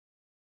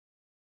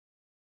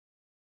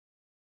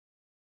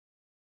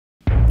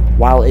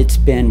While it's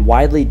been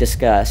widely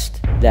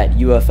discussed that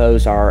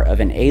UFOs are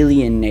of an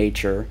alien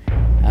nature,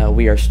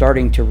 we are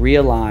starting to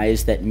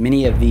realize that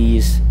many of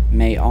these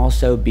may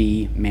also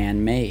be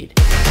man-made.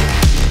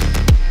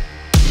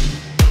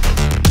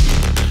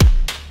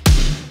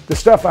 The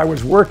stuff I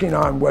was working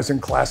on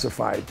wasn't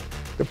classified.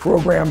 The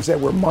programs that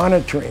were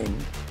monitoring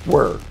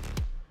were.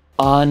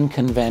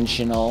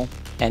 Unconventional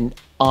and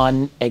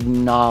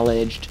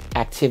unacknowledged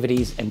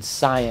activities and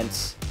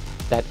science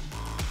that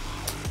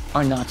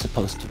are not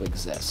supposed to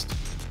exist.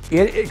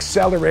 It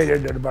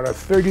accelerated at about a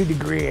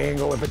 30-degree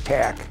angle of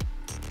attack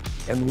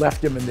and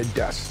left him in the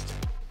dust.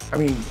 I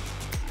mean,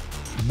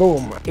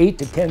 boom, 8,000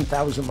 to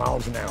 10,000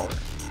 miles an hour.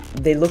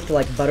 They looked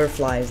like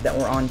butterflies that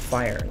were on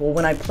fire. Well,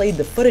 when I played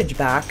the footage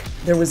back,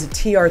 there was a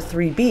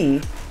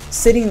TR3B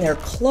sitting there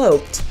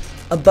cloaked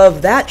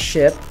above that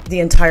ship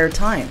the entire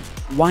time.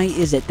 Why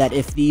is it that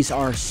if these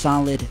are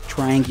solid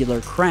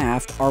triangular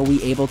craft, are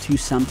we able to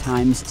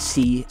sometimes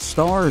see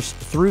stars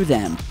through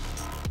them?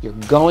 You're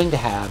going to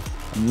have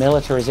a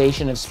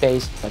militarization of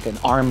space, like an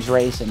arms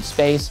race in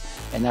space,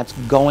 and that's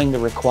going to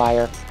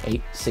require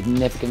a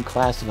significant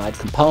classified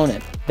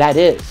component. That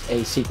is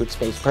a secret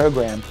space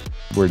program.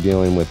 We're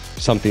dealing with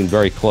something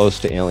very close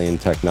to alien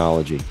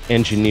technology,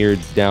 engineered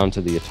down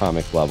to the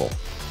atomic level.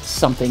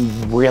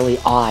 Something really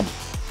odd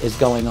is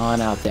going on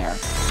out there.